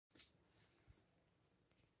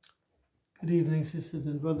Good evening, sisters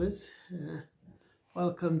and brothers.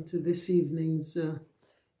 Welcome to this evening's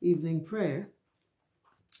evening prayer.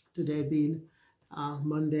 Today being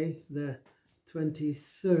Monday, the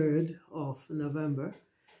 23rd of November.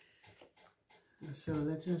 So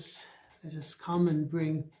let us come and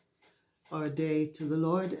bring our day to the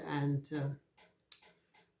Lord and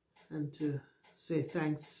to say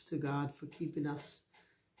thanks to God for keeping us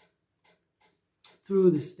through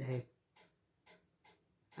this day,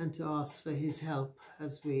 and to ask for his help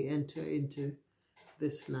as we enter into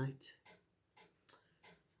this night.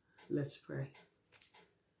 Let's pray.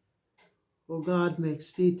 O God, make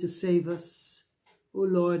speed to save us. O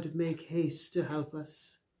Lord, make haste to help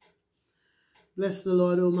us. Bless the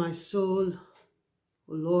Lord, O my soul.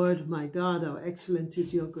 O Lord, my God, how excellent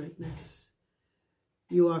is your greatness.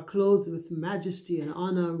 You are clothed with majesty and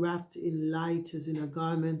honor, wrapped in light as in a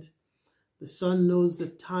garment. The sun knows the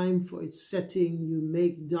time for its setting. You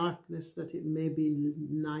make darkness that it may be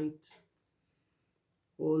night.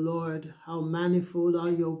 O Lord, how manifold are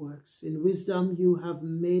your works. In wisdom you have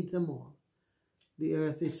made them all. The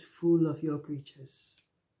earth is full of your creatures.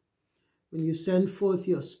 When you send forth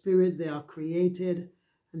your spirit, they are created,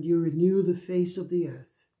 and you renew the face of the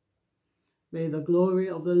earth. May the glory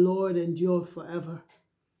of the Lord endure forever.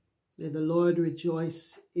 May the Lord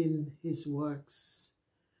rejoice in his works.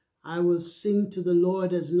 I will sing to the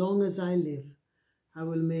Lord as long as I live. I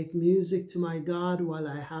will make music to my God while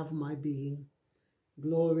I have my being.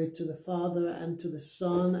 Glory to the Father, and to the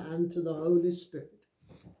Son, and to the Holy Spirit,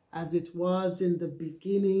 as it was in the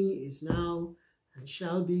beginning, is now, and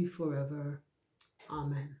shall be forever.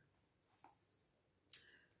 Amen.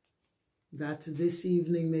 That this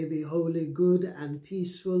evening may be wholly good and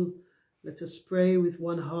peaceful, let us pray with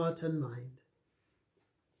one heart and mind.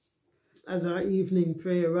 As our evening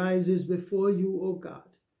prayer rises before you, O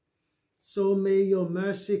God, so may your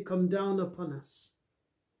mercy come down upon us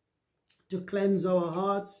to cleanse our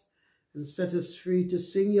hearts and set us free to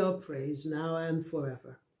sing your praise now and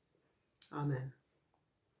forever. Amen.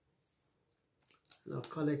 And our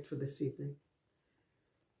collect for this evening.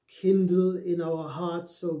 Kindle in our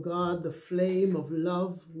hearts, O God, the flame of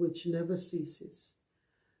love which never ceases,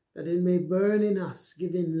 that it may burn in us,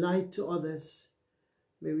 giving light to others.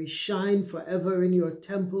 May we shine forever in your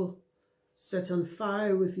temple, set on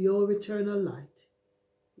fire with your eternal light,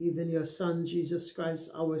 even your Son, Jesus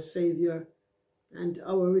Christ, our Savior and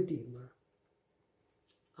our Redeemer.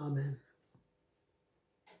 Amen.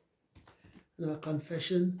 And our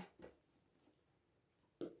confession.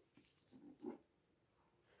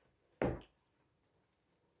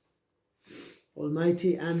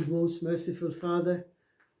 Almighty and most merciful Father,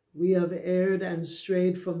 we have erred and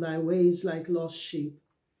strayed from thy ways like lost sheep.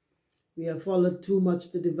 We have followed too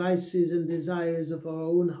much the devices and desires of our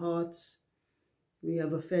own hearts. We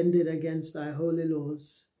have offended against thy holy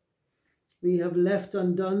laws. We have left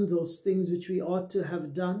undone those things which we ought to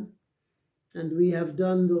have done, and we have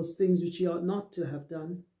done those things which we ought not to have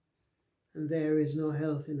done, and there is no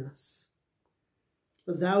health in us.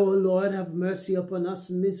 But thou, O Lord, have mercy upon us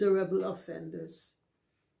miserable offenders.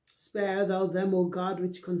 Spare thou them, O God,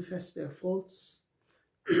 which confess their faults.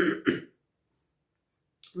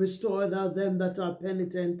 Restore thou them that are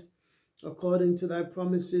penitent, according to thy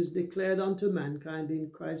promises declared unto mankind in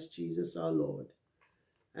Christ Jesus our Lord.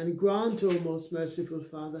 And grant, O most merciful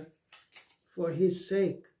Father, for his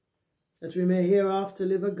sake, that we may hereafter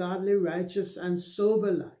live a godly, righteous, and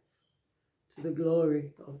sober life, to the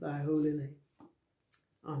glory of thy holy name.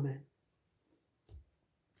 Amen.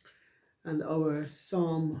 And our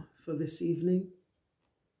psalm for this evening.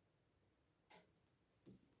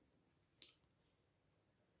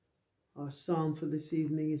 Our psalm for this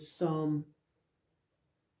evening is Psalm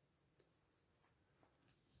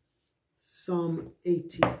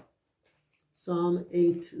 80. Psalm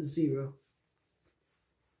 80.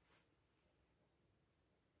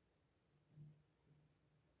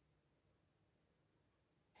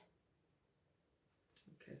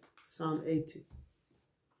 Okay, Psalm 80.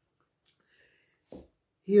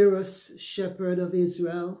 Hear us, shepherd of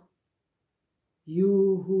Israel,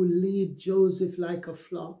 you who lead Joseph like a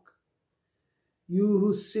flock. You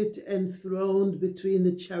who sit enthroned between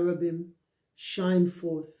the cherubim, shine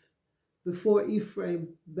forth before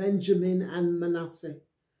Ephraim, Benjamin, and Manasseh.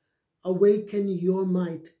 Awaken your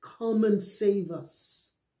might. Come and save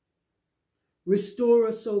us. Restore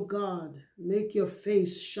us, O God. Make your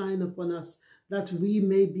face shine upon us, that we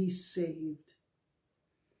may be saved.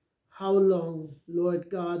 How long, Lord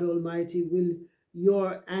God Almighty, will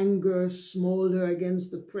your anger smolder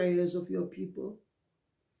against the prayers of your people?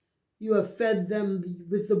 You have fed them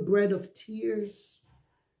with the bread of tears.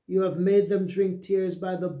 You have made them drink tears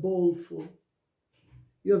by the bowlful.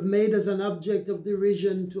 You have made us an object of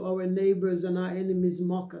derision to our neighbors, and our enemies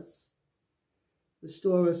mock us.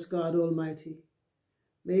 Restore us, God Almighty.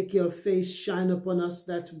 Make your face shine upon us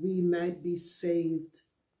that we might be saved.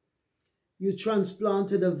 You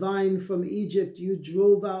transplanted a vine from Egypt. You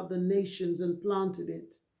drove out the nations and planted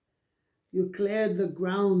it. You cleared the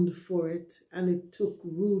ground for it, and it took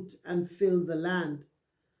root and filled the land.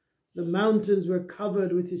 The mountains were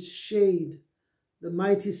covered with its shade, the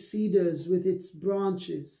mighty cedars with its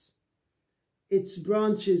branches. Its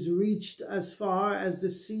branches reached as far as the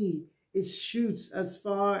sea, its shoots as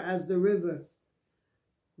far as the river.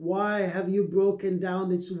 Why have you broken down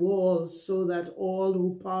its walls so that all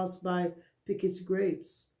who pass by pick its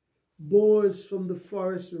grapes? Boars from the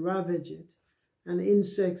forest ravage it, and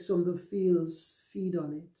insects from the fields feed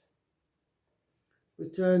on it.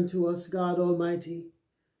 Return to us, God Almighty.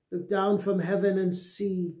 Look down from heaven and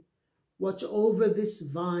see. Watch over this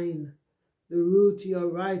vine, the root your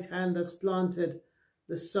right hand has planted,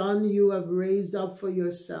 the son you have raised up for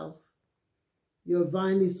yourself. Your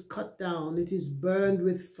vine is cut down, it is burned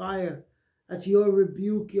with fire. At your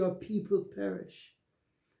rebuke your people perish.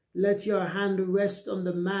 Let your hand rest on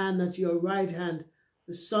the man at your right hand,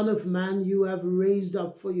 the Son of Man you have raised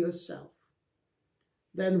up for yourself.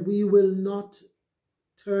 Then we will not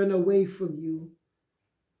turn away from you.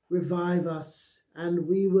 Revive us, and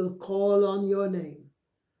we will call on your name.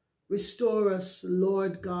 Restore us,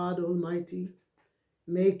 Lord God Almighty.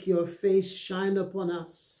 Make your face shine upon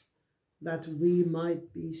us, that we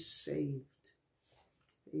might be saved.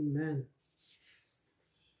 Amen.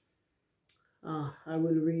 I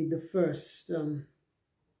will read the first. I'll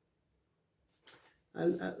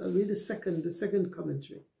read the second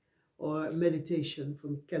commentary or meditation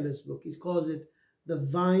from Keller's book. He calls it The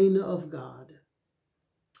Vine of God.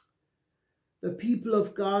 The people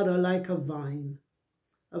of God are like a vine.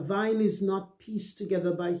 A vine is not pieced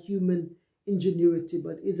together by human ingenuity,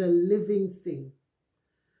 but is a living thing.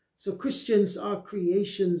 So Christians are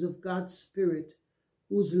creations of God's Spirit,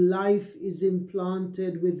 whose life is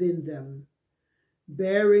implanted within them,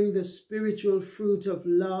 bearing the spiritual fruit of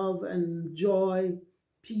love and joy,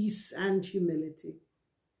 peace and humility.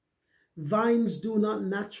 Vines do not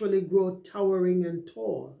naturally grow towering and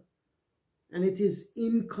tall, and it is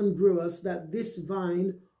incongruous that this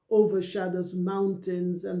vine overshadows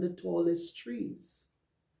mountains and the tallest trees.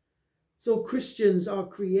 So Christians are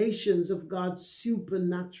creations of God's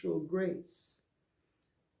supernatural grace.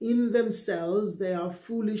 In themselves, they are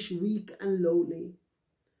foolish, weak, and lowly,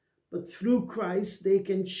 but through Christ, they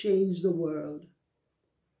can change the world.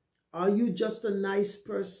 Are you just a nice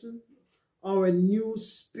person or a new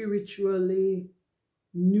spiritually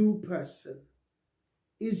new person?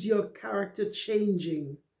 Is your character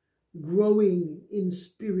changing, growing in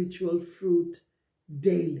spiritual fruit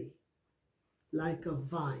daily, like a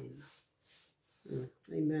vine?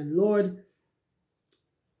 Amen. Lord,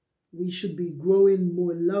 we should be growing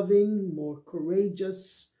more loving, more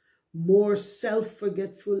courageous, more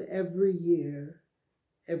self-forgetful every year,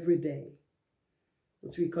 every day.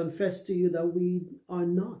 But we confess to you that we are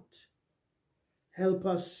not. Help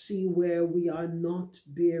us see where we are not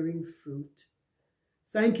bearing fruit.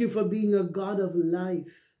 Thank you for being a God of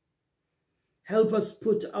life. Help us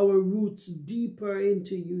put our roots deeper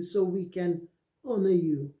into you so we can honor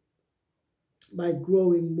you by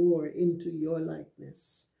growing more into your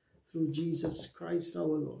likeness through Jesus Christ our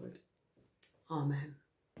Lord. Amen.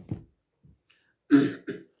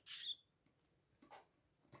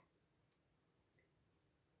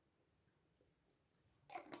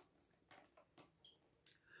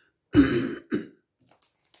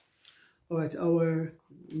 All right, our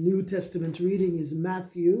New Testament reading is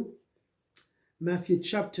Matthew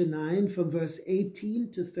chapter 9 from verse 18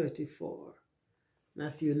 to 34.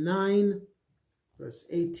 Matthew 9, verse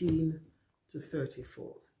 18 to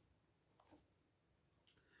 34.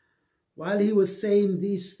 While he was saying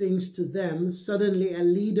these things to them, suddenly a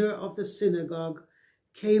leader of the synagogue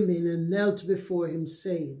came in and knelt before him,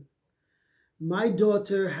 saying, "My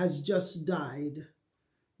daughter has just died,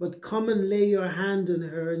 but come and lay your hand on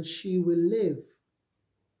her and she will live."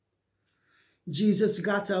 Jesus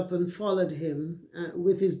got up and followed him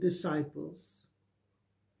with his disciples.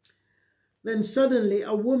 Then suddenly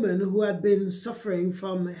a woman who had been suffering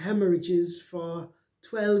from hemorrhages for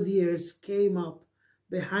 12 years came up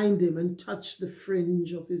behind him and touched the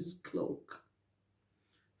fringe of his cloak.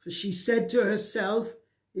 For she said to herself,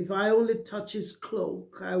 "If I only touch his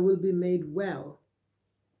cloak, I will be made well."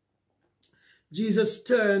 Jesus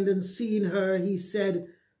turned and seeing her, he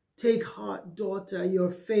said, "Take heart, daughter, your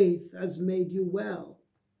faith has made you well."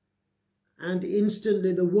 and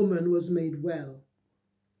instantly the woman was made well.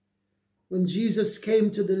 When Jesus came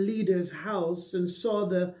to the leader's house and saw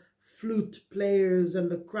the flute players and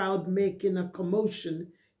the crowd making a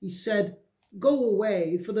commotion, he said, "Go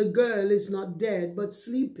away, for the girl is not dead, but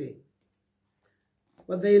sleeping."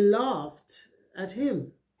 But they laughed at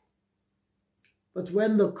him. But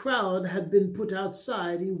when the crowd had been put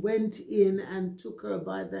outside, he went in and took her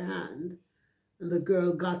by the hand, and the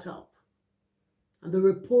girl got up. And the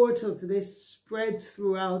report of this spread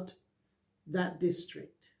throughout that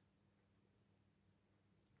district.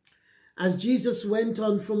 As Jesus went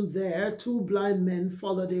on from there, 2 blind men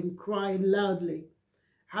followed him, crying loudly,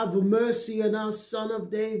 "Have mercy on us, Son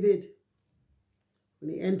of David."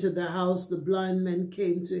 When he entered the house, the blind men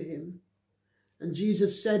came to him, and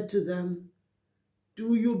Jesus said to them,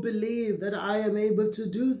 "Do you believe that I am able to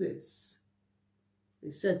do this?"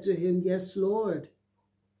 They said to him, "Yes, Lord."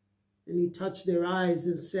 And he touched their eyes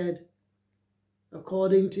and said,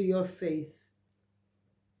 "According to your faith,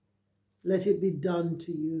 let it be done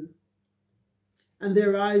to you." And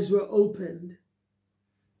their eyes were opened.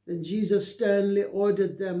 Then Jesus sternly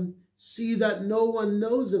ordered them, "See that no one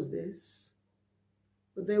knows of this."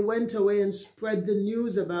 But they went away and spread the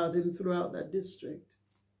news about him throughout that district.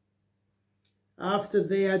 After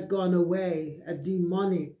they had gone away, a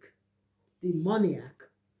demoniac,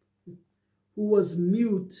 who was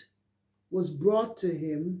mute, was brought to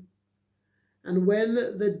him. And when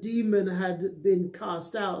the demon had been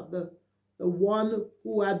cast out, the one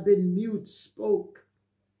who had been mute spoke.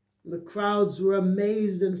 The crowds were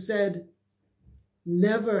amazed and said,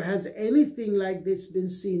 "Never has anything like this been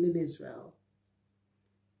seen in Israel."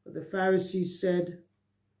 But the Pharisees said,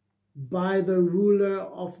 "By the ruler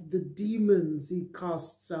of the demons, he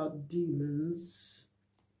casts out demons."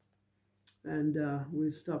 And we'll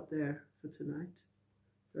stop there for tonight.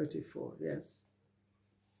 34, yes.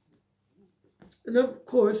 And of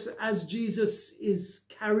course, as Jesus is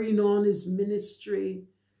carrying on his ministry,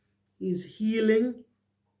 he's healing.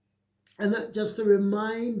 And just to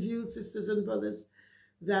remind you, sisters and brothers,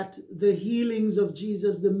 that the healings of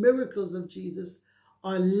Jesus, the miracles of Jesus,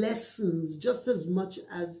 are lessons just as much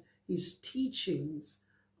as his teachings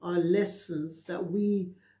are lessons that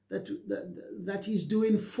that he's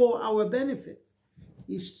doing for our benefit.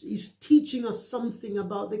 He's teaching us something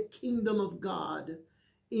about the kingdom of God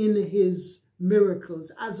in his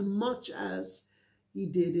miracles as much as he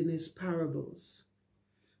did in his parables.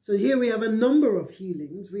 So here we have a number of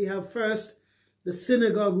healings. We have first the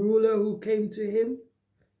synagogue ruler who came to him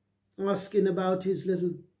asking about his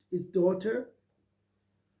daughter.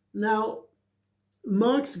 Now,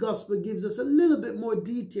 Mark's gospel gives us a little bit more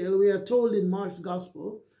detail. We are told in Mark's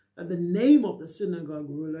gospel that the name of the synagogue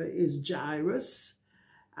ruler is Jairus,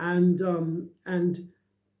 and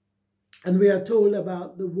we are told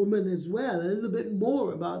about the woman as well, a little bit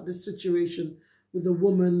more about the situation with the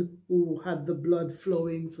woman who had the blood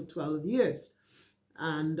flowing for 12 years.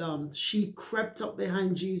 And she crept up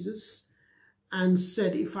behind Jesus and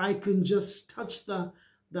said, "If I can just touch the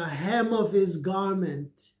hem of his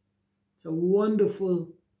garment." It's a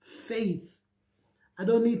wonderful faith. I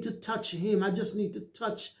don't need to touch him. I just need to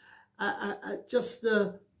touch just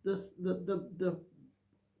the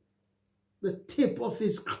tip of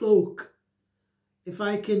his cloak. If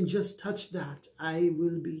I can just touch that, I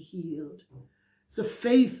will be healed. It's the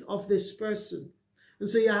faith of this person. And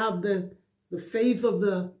so you have the faith of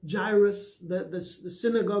the Jairus, the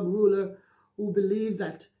synagogue ruler, who believed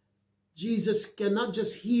that Jesus cannot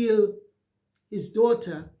just heal his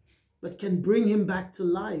daughter, but can bring him back to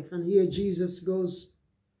life. And here Jesus goes,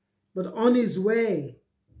 but on his way,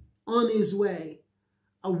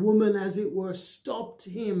 a woman, as it were, stopped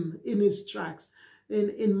him in his tracks.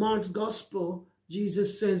 In Mark's gospel,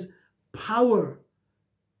 Jesus says, "Power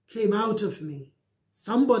came out of me.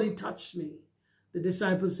 Somebody touched me." The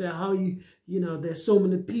disciples say, "How you know, there's so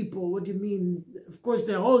many people. What do you mean? Of course,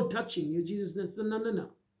 they're all touching you." Jesus said,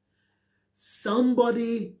 no.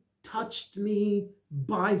 Somebody touched me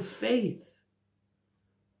by faith.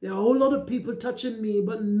 There are a whole lot of people touching me,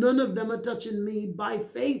 but none of them are touching me by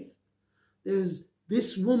faith. There's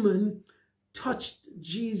this woman touched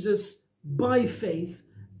Jesus by faith,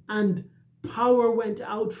 and power went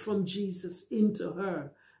out from Jesus into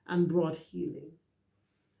her and brought healing.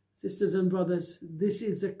 Sisters and brothers, this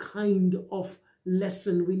is the kind of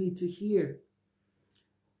lesson we need to hear.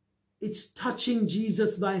 It's touching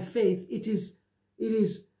Jesus by faith. It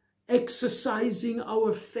is exercising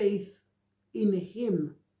our faith in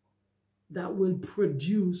him that will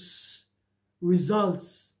produce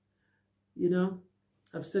results. You know,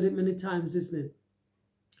 I've said it many times, isn't it?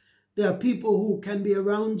 There are people who can be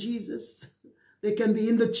around Jesus. They can be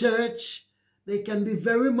in the church. They can be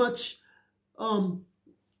very much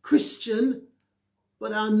Christian,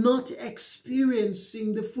 but are not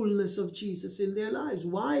experiencing the fullness of Jesus in their lives.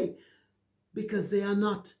 Why? Because they are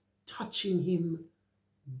not touching him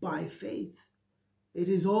by faith. It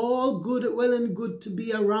is all good, well and good to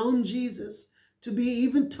be around Jesus, to be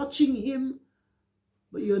even touching him,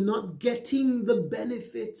 but you're not getting the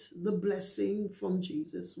benefit, the blessing from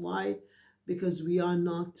Jesus. Why? Because we are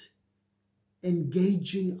not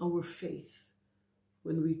engaging our faith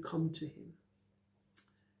when we come to him.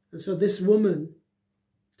 And so this woman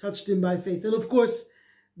touched him by faith. And of course,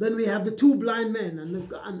 then we have the two blind men,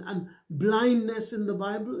 and blindness in the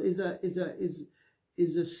Bible is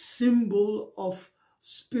a symbol of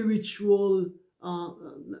spiritual,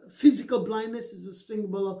 physical blindness is a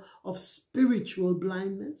symbol of spiritual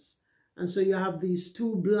blindness. And so you have these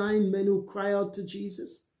two blind men who cry out to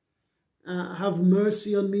Jesus, have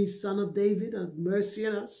mercy on me, Son of David, have mercy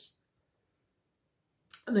on us.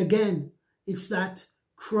 And again, it's that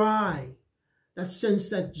cry, that sense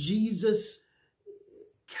that Jesus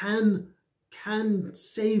can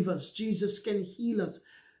save us. Jesus can heal us.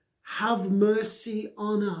 Have mercy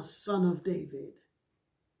on us, Son of David.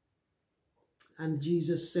 And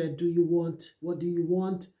Jesus said, what do you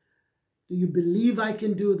want? Do you believe I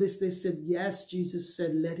can do this? They said, yes. Jesus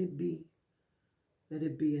said, let it be. Let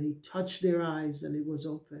it be. And he touched their eyes and it was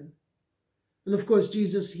open. And of course,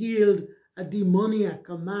 Jesus healed a demoniac,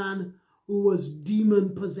 a man who was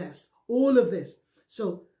demon possessed. All of this.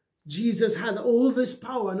 So Jesus had all this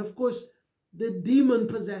power. And of course, the demon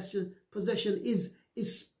possession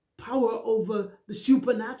is power over the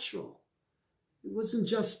supernatural. It wasn't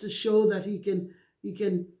just to show that he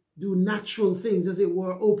can do natural things, as it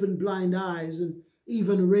were, open blind eyes and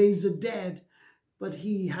even raise the dead, but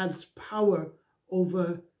he has power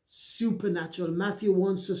over supernatural. Matthew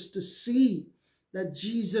wants us to see that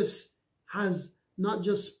Jesus has not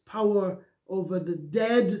just power over the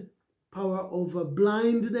dead, power over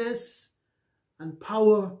blindness, and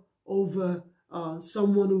power over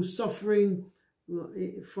someone who's suffering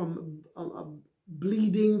from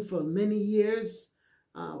bleeding for many years,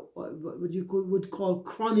 what you would call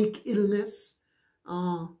chronic illness,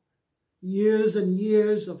 years and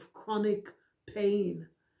years of chronic pain.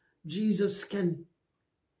 Jesus can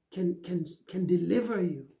deliver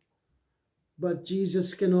you, but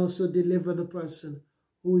Jesus can also deliver the person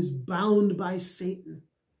who is bound by Satan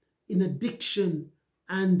in addiction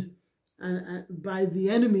and by the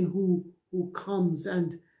enemy who comes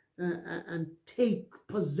and take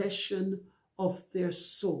possession of their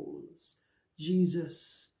souls.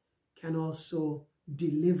 Jesus can also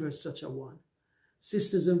deliver such a one.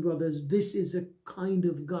 Sisters and brothers, this is the kind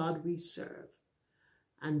of God we serve.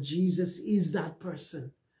 And Jesus is that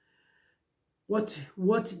person. What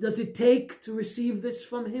does it take to receive this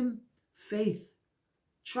from him? Faith,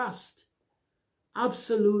 trust,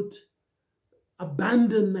 absolute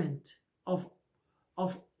abandonment of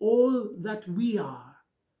all that we are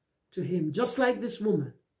to him. Just like this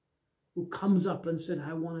woman who comes up and said,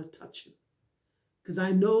 I want to touch him, because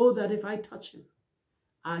I know that if I touch him,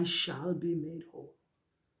 I shall be made whole.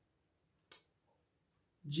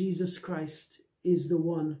 Jesus Christ is the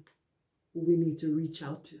one who we need to reach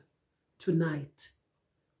out to tonight.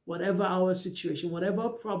 Whatever our situation, whatever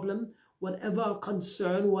problem, whatever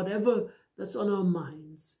concern, whatever that's on our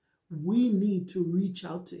minds, we need to reach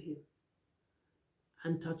out to him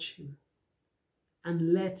and touch him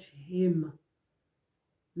and let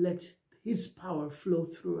his power flow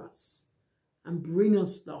through us and bring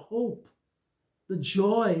us the hope, the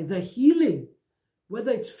joy, the healing,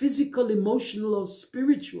 whether it's physical, emotional, or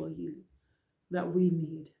spiritual healing that we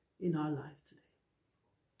need in our life today.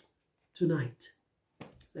 Tonight,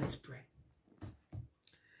 let's pray.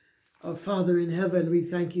 Our Father in heaven, we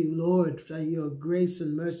thank you, Lord, for your grace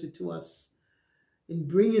and mercy to us in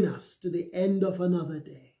bringing us to the end of another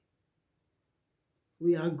day.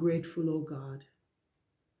 We are grateful, O God,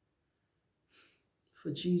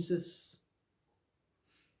 for Jesus.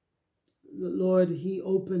 The Lord, he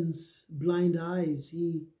opens blind eyes.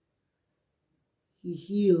 He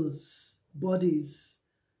heals bodies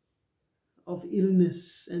of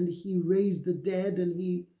illness, and he raised the dead, and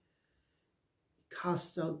he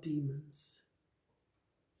cast out demons.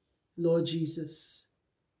 Lord Jesus,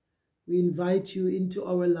 we invite you into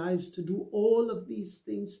our lives to do all of these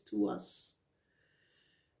things to us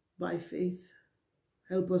by faith.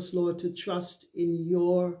 Help us, Lord, to trust in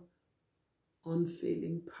your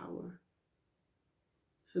unfailing power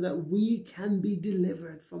so that we can be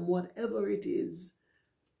delivered from whatever it is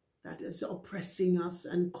that is oppressing us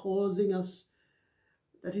and causing us,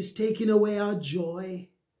 that is taking away our joy,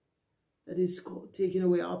 that is taking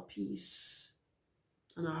away our peace,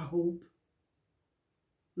 and our hope.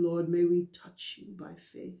 Lord, may we touch you by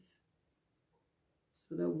faith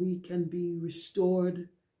so that we can be restored,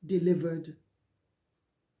 delivered,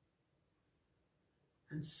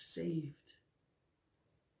 and saved.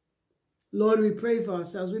 Lord, we pray for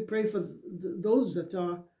ourselves. We pray for those that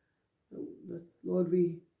are, Lord,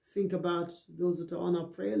 we think about those that are on our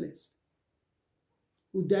prayer list,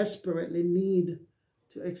 who desperately need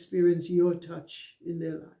to experience your touch in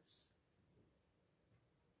their lives.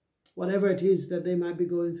 Whatever it is that they might be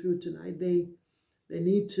going through tonight, they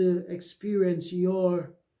need to experience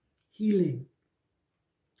your healing,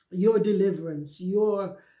 your deliverance,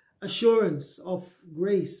 your assurance of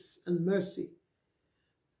grace and mercy.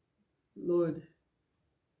 Lord,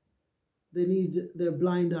 they need their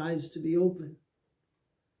blind eyes to be open.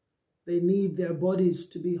 They need their bodies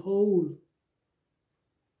to be whole.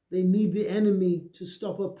 They need the enemy to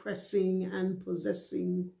stop oppressing and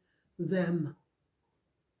possessing them.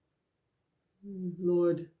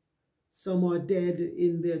 Lord, some are dead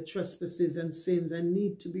in their trespasses and sins and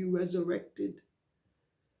need to be resurrected,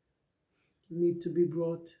 need to be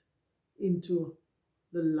brought into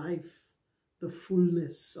the life, the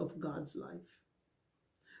fullness of God's life.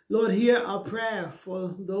 Lord, hear our prayer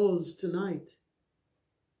for those tonight,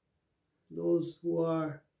 those who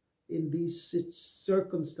are in these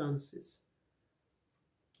circumstances,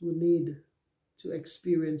 who need to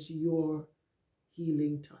experience your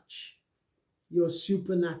healing touch, your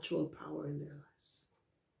supernatural power in their lives.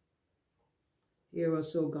 Hear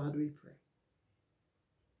us, O God, we pray.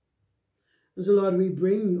 And so, Lord, we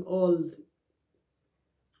bring all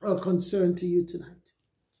our concern to you tonight.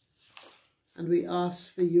 And we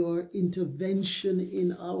ask for your intervention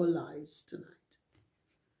in our lives tonight.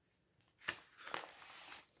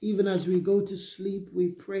 Even as we go to sleep, we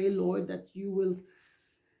pray, Lord, that you will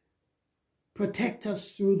protect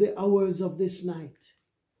us through the hours of this night.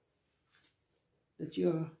 That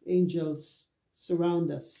your angels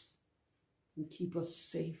surround us and keep us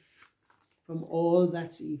safe from all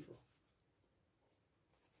that's evil.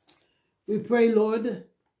 We pray, Lord,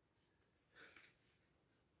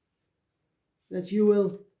 that you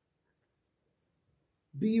will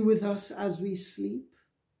be with us as we sleep.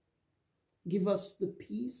 Give us the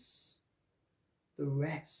peace, the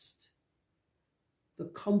rest, the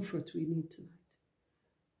comfort we need tonight.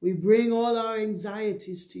 We bring all our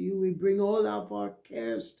anxieties to you. We bring all of our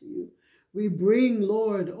cares to you. We bring,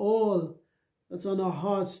 Lord, all that's on our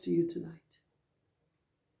hearts to you tonight.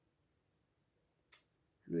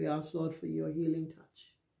 And we ask, Lord, for your healing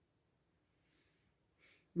touch.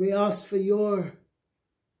 We ask for your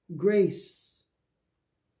grace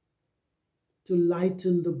to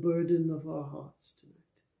lighten the burden of our hearts tonight.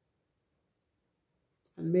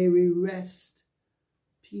 And may we rest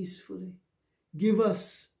peacefully. Give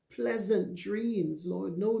us pleasant dreams,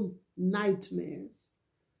 Lord, no nightmares.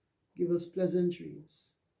 Give us pleasant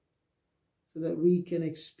dreams so that we can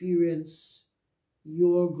experience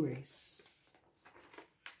your grace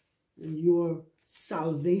and your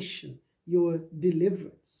salvation, your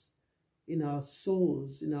deliverance in our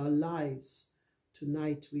souls, in our lives.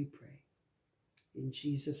 Tonight we pray. In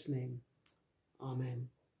Jesus' name, amen.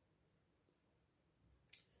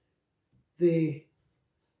 The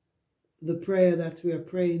prayer that we are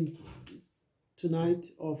praying tonight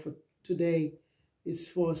or for today is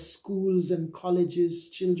for schools and colleges,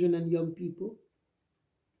 children and young people.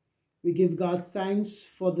 We give God thanks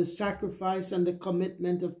for the sacrifice and the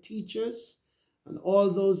commitment of teachers and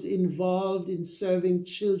all those involved in serving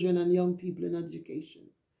children and young people in education.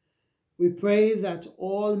 We pray that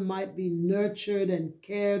all might be nurtured and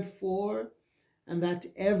cared for, and that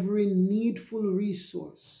every needful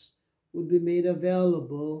resource would be made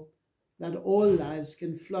available, that all lives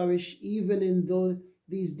can flourish even in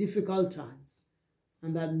these difficult times,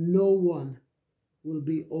 and that no one will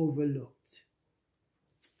be overlooked.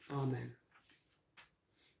 Amen.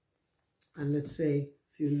 And let's say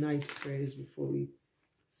a few night prayers before we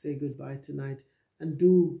say goodbye tonight. And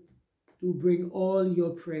do bring all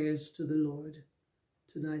your prayers to the Lord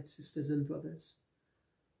tonight, sisters and brothers.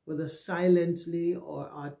 Whether silently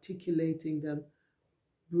or articulating them,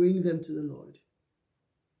 bring them to the Lord.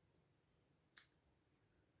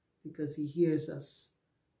 Because he hears us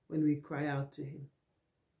when we cry out to him.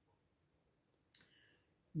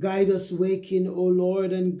 Guide us waking, O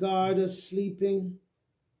Lord, and guard us sleeping,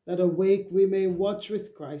 that awake we may watch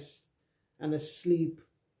with Christ, and asleep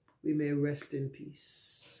we may rest in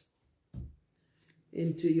peace.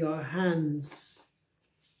 Into your hands,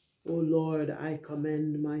 O Lord, I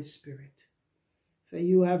commend my spirit. For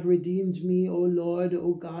you have redeemed me, O Lord,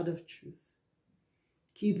 O God of truth.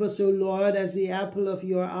 Keep us, O Lord, as the apple of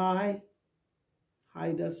your eye.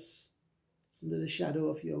 Hide us under the shadow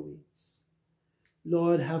of your wings.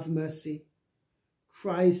 Lord, have mercy.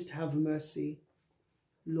 Christ, have mercy.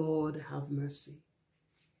 Lord, have mercy.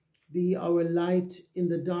 Be our light in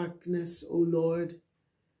the darkness, O Lord,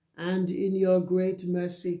 and in your great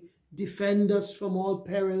mercy, defend us from all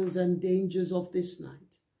perils and dangers of this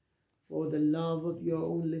night, for the love of your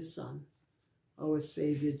only Son, our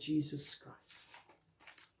Savior, Jesus Christ.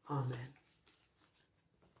 Amen.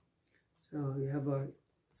 So we have a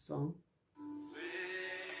song.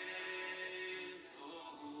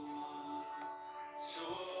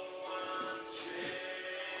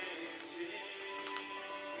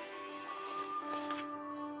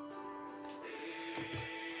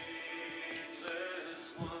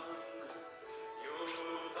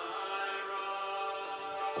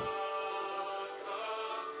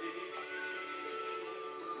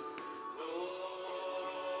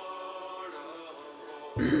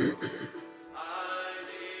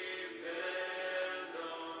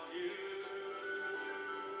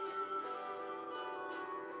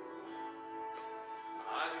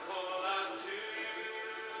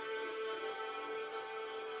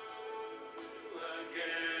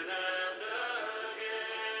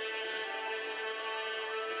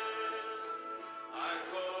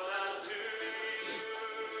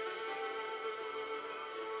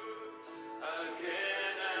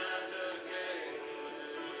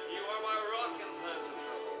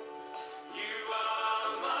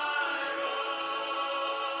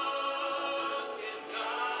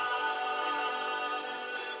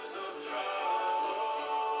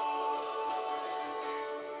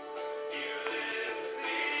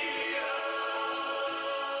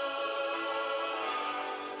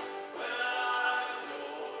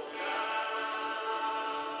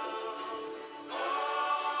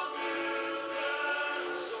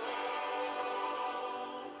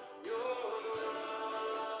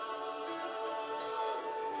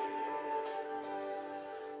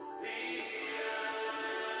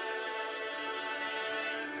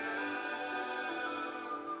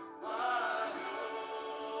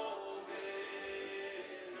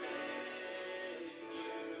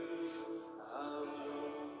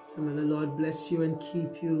 So may the Lord bless you and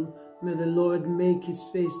keep you. May the Lord make his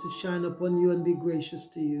face to shine upon you and be gracious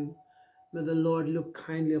to you. May the Lord look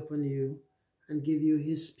kindly upon you and give you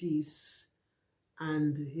his peace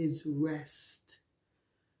and his rest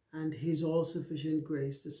and his all-sufficient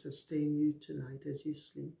grace to sustain you tonight as you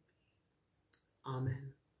sleep.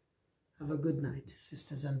 Amen. Have a good night,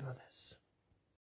 sisters and brothers.